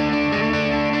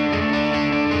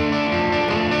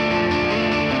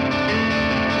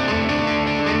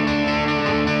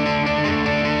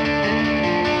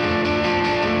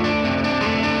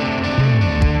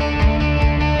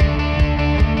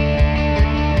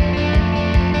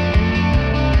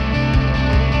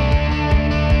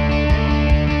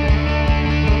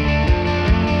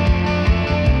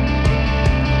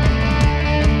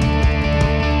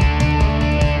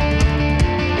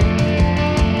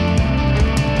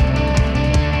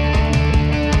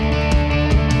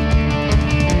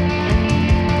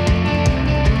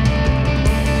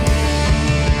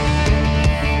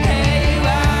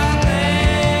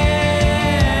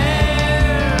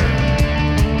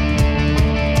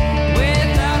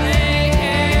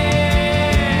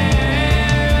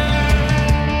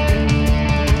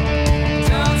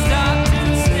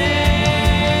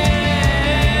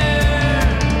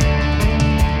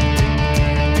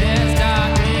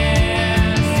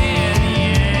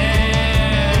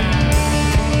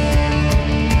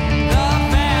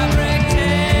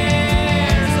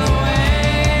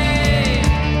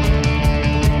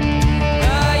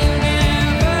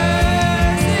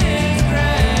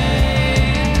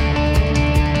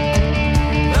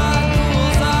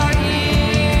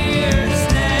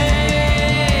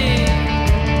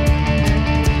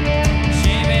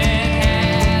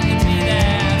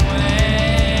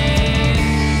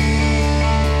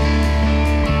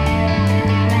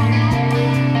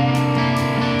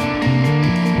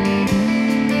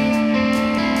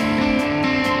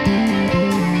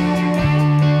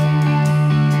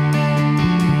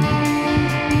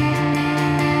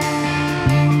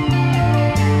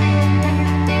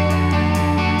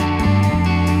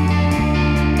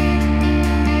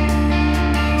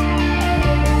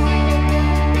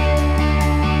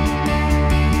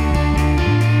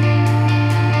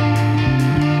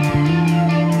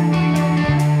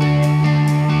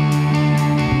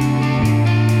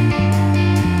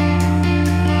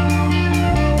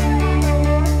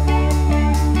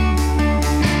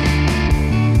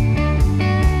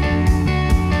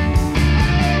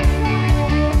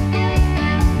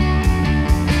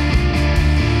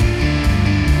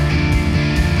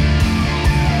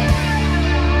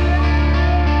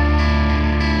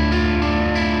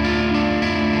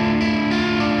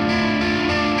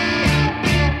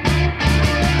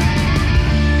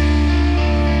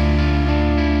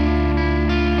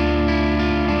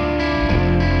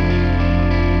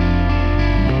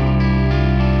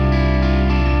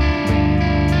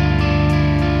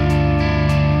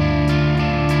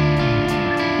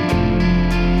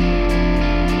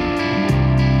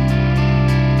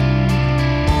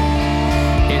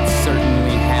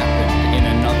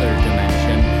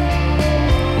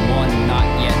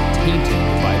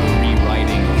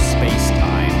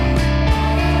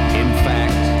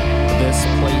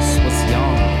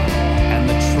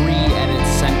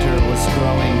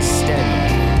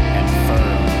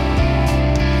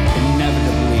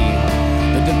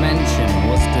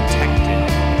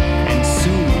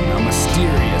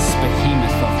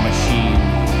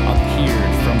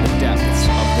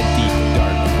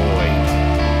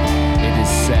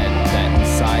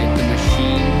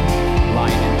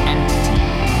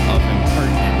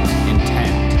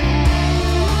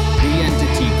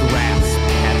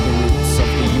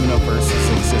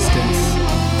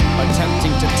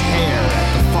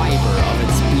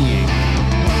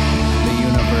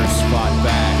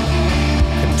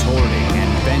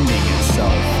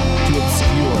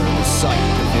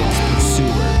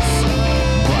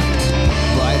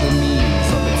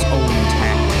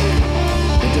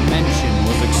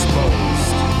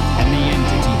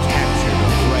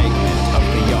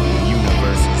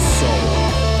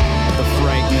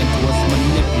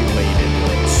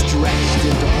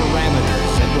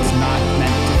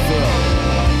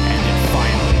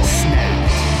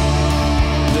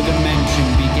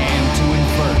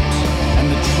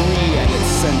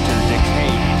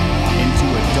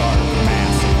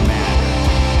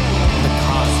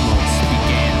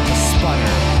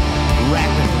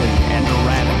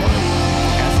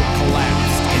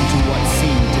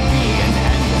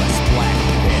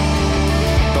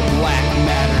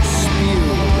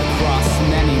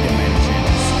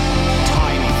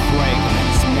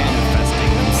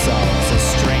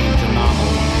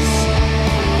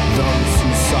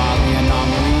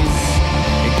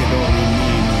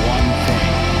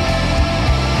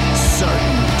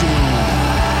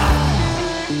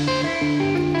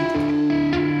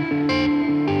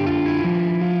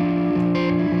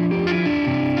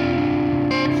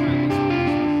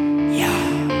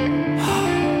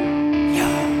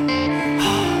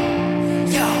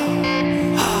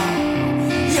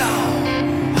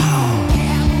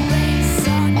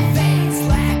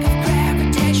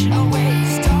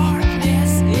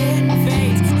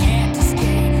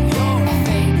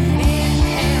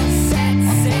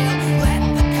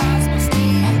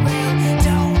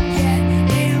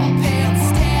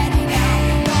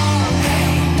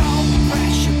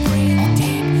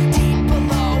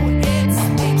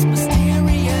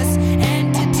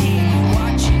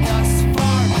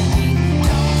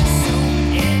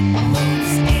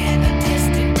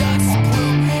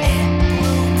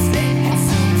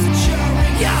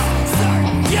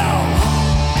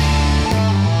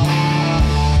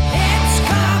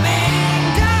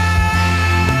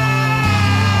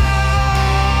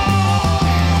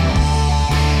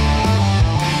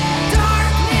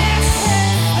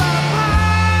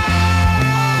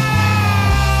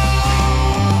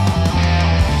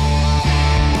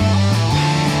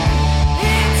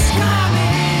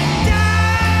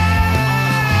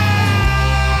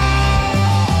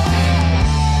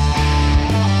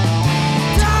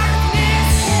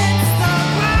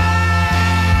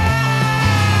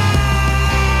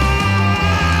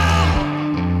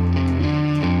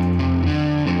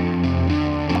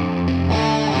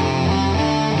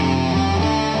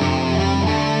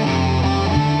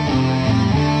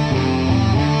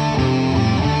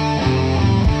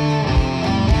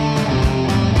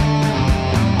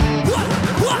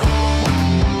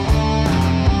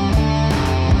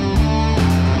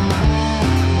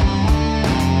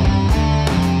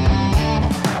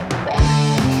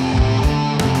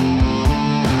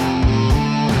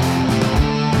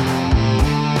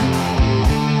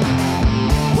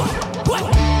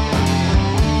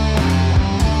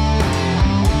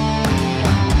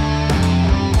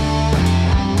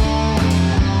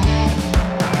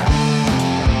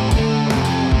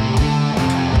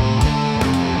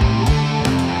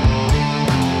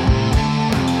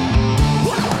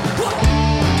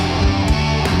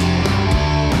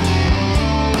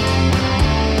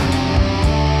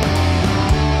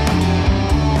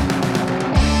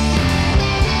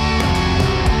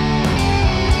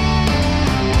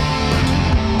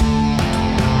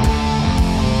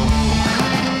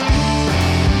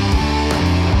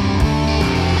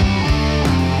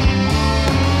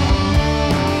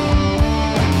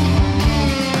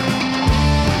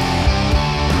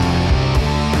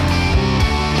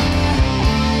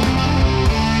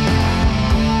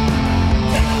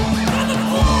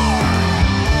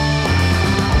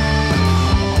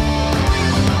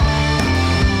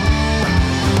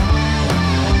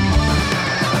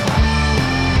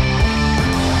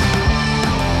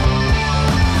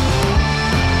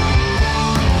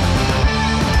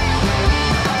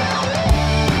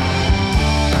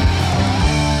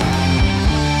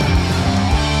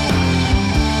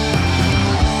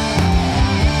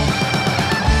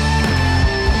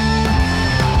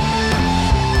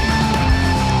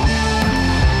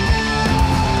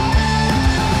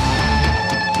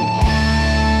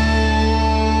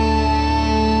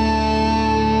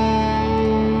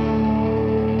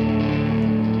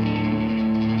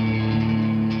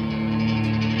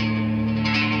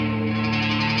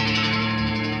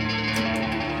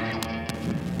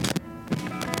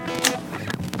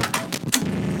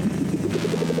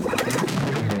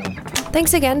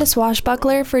 Thanks again to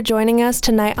Swashbuckler for joining us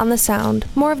tonight on The Sound.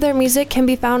 More of their music can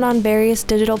be found on various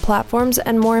digital platforms,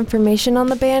 and more information on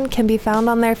the band can be found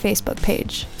on their Facebook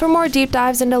page. For more deep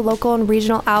dives into local and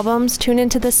regional albums, tune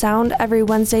into The Sound every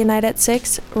Wednesday night at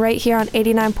 6, right here on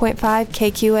 89.5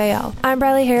 KQAL. I'm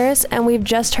Brylee Harris, and we've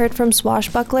just heard from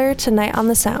Swashbuckler tonight on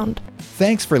The Sound.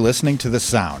 Thanks for listening to The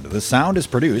Sound. The Sound is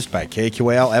produced by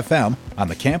KQAL FM on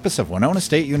the campus of Winona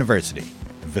State University.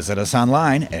 Visit us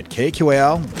online at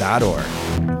kqal.org.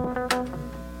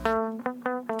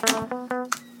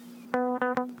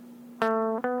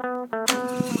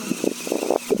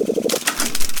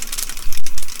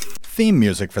 Theme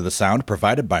music for The Sound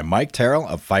provided by Mike Terrell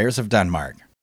of Fires of Denmark.